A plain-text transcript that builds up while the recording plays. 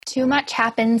Too Much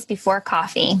Happens Before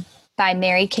Coffee by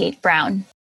Mary Kate Brown.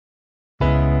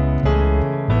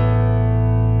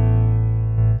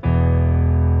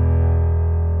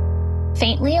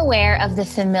 Faintly aware of the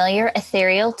familiar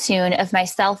ethereal tune of my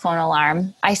cell phone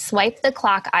alarm, I swipe the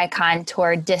clock icon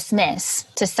toward dismiss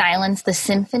to silence the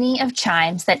symphony of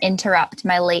chimes that interrupt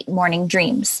my late morning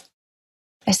dreams.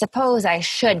 I suppose I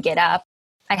should get up,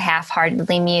 I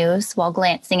half-heartedly muse while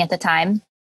glancing at the time.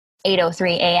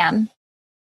 8:03 a.m.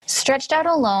 Stretched out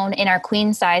alone in our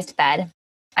queen-sized bed,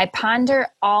 I ponder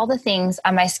all the things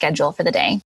on my schedule for the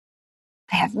day.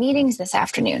 I have meetings this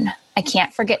afternoon. I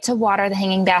can't forget to water the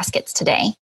hanging baskets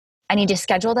today. I need to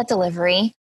schedule that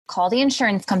delivery, call the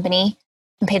insurance company,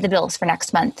 and pay the bills for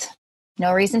next month.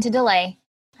 No reason to delay.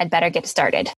 I'd better get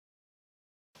started.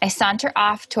 I saunter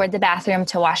off toward the bathroom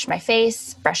to wash my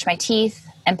face, brush my teeth,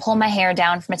 and pull my hair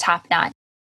down from a top knot.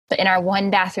 But in our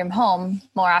one-bathroom home,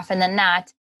 more often than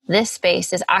not, this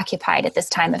space is occupied at this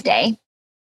time of day.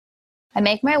 I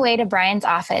make my way to Brian's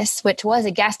office, which was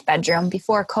a guest bedroom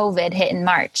before COVID hit in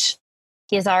March.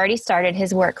 He has already started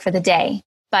his work for the day,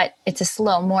 but it's a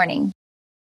slow morning.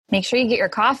 Make sure you get your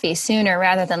coffee sooner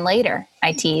rather than later,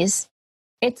 I tease.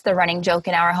 It's the running joke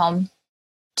in our home.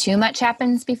 Too much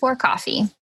happens before coffee.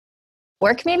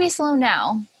 Work may be slow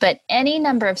now, but any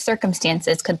number of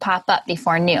circumstances could pop up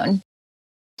before noon.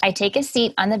 I take a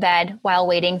seat on the bed while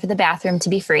waiting for the bathroom to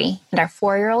be free, and our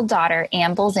 4-year-old daughter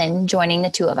ambles in, joining the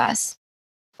two of us.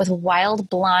 With wild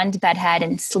blonde bedhead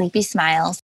and sleepy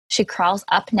smiles, she crawls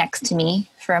up next to me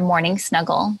for a morning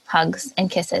snuggle, hugs,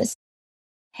 and kisses.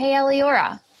 "Hey,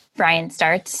 Eliora," Brian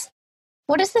starts.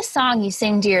 "What is the song you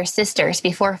sing to your sisters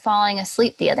before falling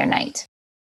asleep the other night?"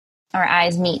 Our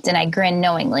eyes meet, and I grin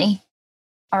knowingly.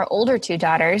 Our older two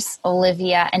daughters,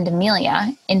 Olivia and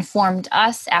Amelia, informed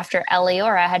us after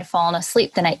Eliora had fallen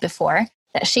asleep the night before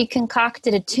that she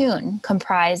concocted a tune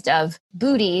comprised of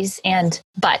booties and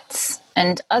butts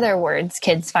and other words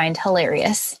kids find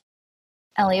hilarious.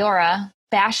 Eliora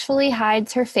bashfully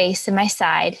hides her face in my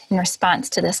side in response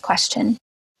to this question.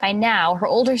 By now, her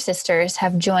older sisters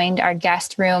have joined our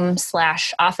guest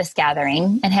room/office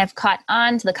gathering and have caught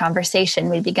on to the conversation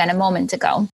we began a moment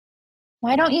ago.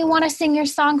 "Why don't you want to sing your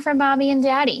song for Mommy and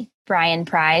Daddy?" Brian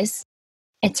pries.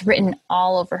 It's written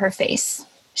all over her face.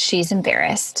 She's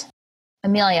embarrassed.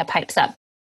 Amelia pipes up,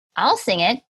 "I'll sing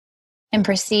it," and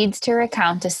proceeds to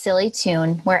recount a silly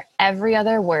tune where every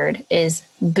other word is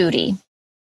booty.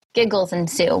 Giggles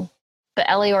ensue, but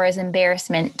Eliora's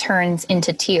embarrassment turns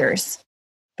into tears.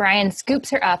 Brian scoops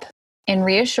her up and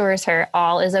reassures her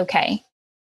all is okay.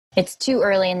 It's too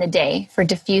early in the day for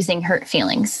diffusing hurt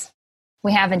feelings.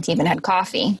 We haven't even had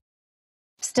coffee.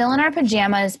 Still in our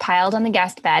pajamas piled on the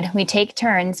guest bed, we take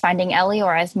turns finding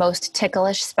Eliora's most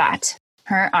ticklish spot,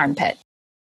 her armpit.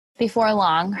 Before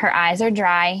long, her eyes are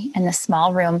dry and the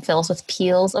small room fills with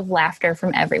peals of laughter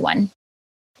from everyone.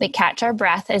 We catch our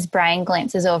breath as Brian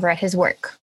glances over at his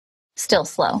work. Still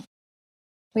slow.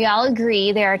 We all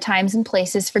agree there are times and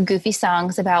places for goofy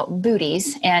songs about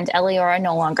booties, and Eliora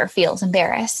no longer feels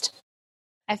embarrassed.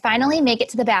 I finally make it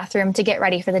to the bathroom to get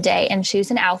ready for the day and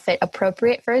choose an outfit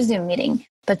appropriate for a Zoom meeting,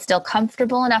 but still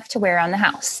comfortable enough to wear around the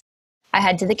house. I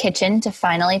head to the kitchen to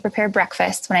finally prepare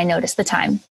breakfast when I notice the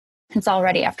time. It's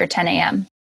already after 10 a.m.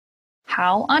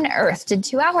 How on earth did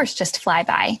 2 hours just fly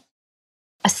by?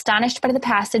 Astonished by the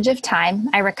passage of time,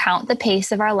 I recount the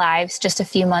pace of our lives just a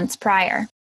few months prior.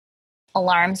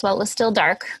 Alarms while it was still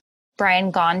dark,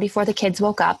 Brian gone before the kids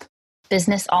woke up,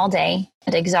 business all day,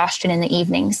 and exhaustion in the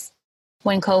evenings.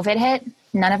 When COVID hit,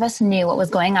 none of us knew what was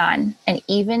going on, and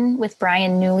even with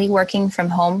Brian newly working from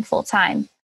home full-time,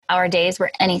 our days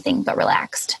were anything but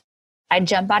relaxed. I'd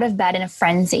jump out of bed in a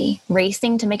frenzy,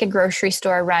 racing to make a grocery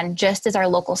store run just as our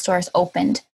local stores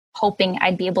opened, hoping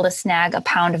I'd be able to snag a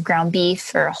pound of ground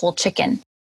beef or a whole chicken.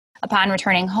 Upon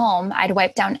returning home, I'd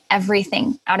wipe down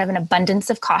everything out of an abundance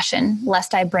of caution,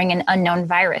 lest I bring an unknown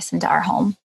virus into our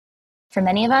home. For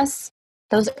many of us,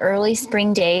 those early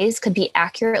spring days could be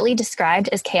accurately described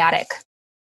as chaotic.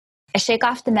 I shake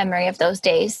off the memory of those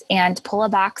days and pull a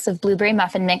box of blueberry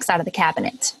muffin mix out of the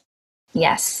cabinet.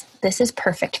 Yes, this is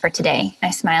perfect for today,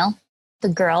 I smile. The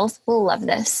girls will love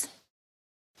this.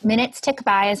 Minutes tick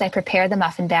by as I prepare the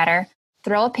muffin batter,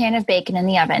 throw a pan of bacon in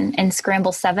the oven, and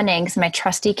scramble 7 eggs in my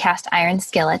trusty cast iron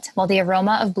skillet while the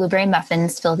aroma of blueberry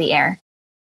muffins fill the air.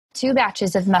 2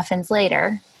 batches of muffins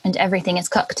later, and everything is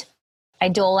cooked. I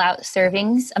dole out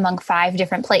servings among 5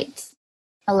 different plates.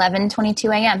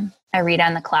 11:22 a.m. I read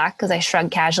on the clock as I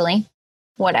shrug casually.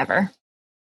 Whatever.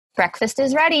 "Breakfast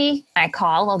is ready," I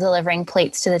call while delivering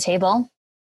plates to the table.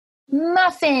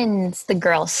 Muffins, the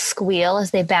girls squeal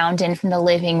as they bound in from the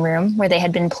living room where they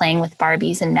had been playing with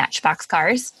Barbies and Matchbox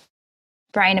cars.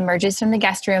 Brian emerges from the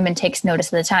guest room and takes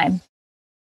notice of the time.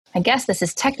 I guess this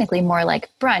is technically more like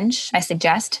brunch, I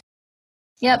suggest.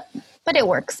 Yep, but it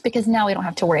works because now we don't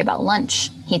have to worry about lunch,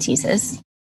 he teases.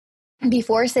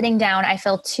 Before sitting down, I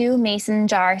fill 2 mason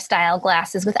jar-style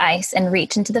glasses with ice and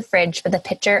reach into the fridge for the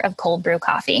pitcher of cold brew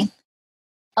coffee.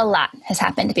 A lot has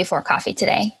happened before coffee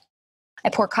today. I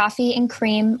pour coffee and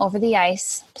cream over the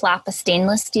ice, plop a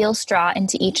stainless steel straw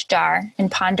into each jar,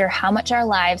 and ponder how much our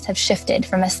lives have shifted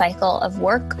from a cycle of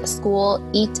work, school,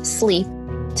 eat, sleep,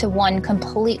 to one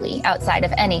completely outside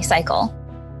of any cycle.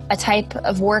 A type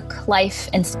of work, life,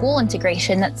 and school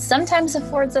integration that sometimes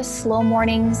affords us slow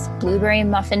mornings, blueberry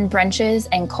muffin brunches,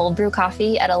 and cold brew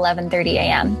coffee at 11:30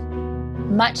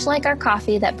 a.m. Much like our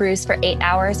coffee that brews for 8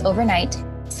 hours overnight,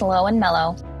 slow and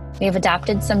mellow, we have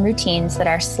adopted some routines that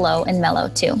are slow and mellow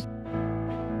too.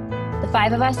 The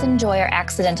 5 of us enjoy our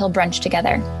accidental brunch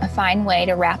together, a fine way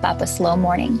to wrap up a slow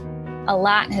morning. A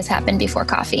lot has happened before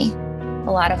coffee.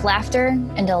 A lot of laughter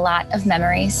and a lot of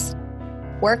memories.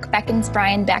 Work beckons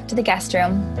Brian back to the guest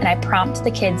room, and I prompt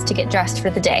the kids to get dressed for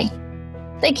the day.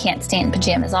 They can't stay in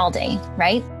pajamas all day,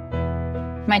 right?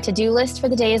 My to-do list for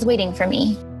the day is waiting for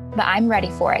me, but I'm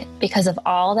ready for it because of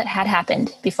all that had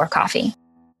happened before coffee.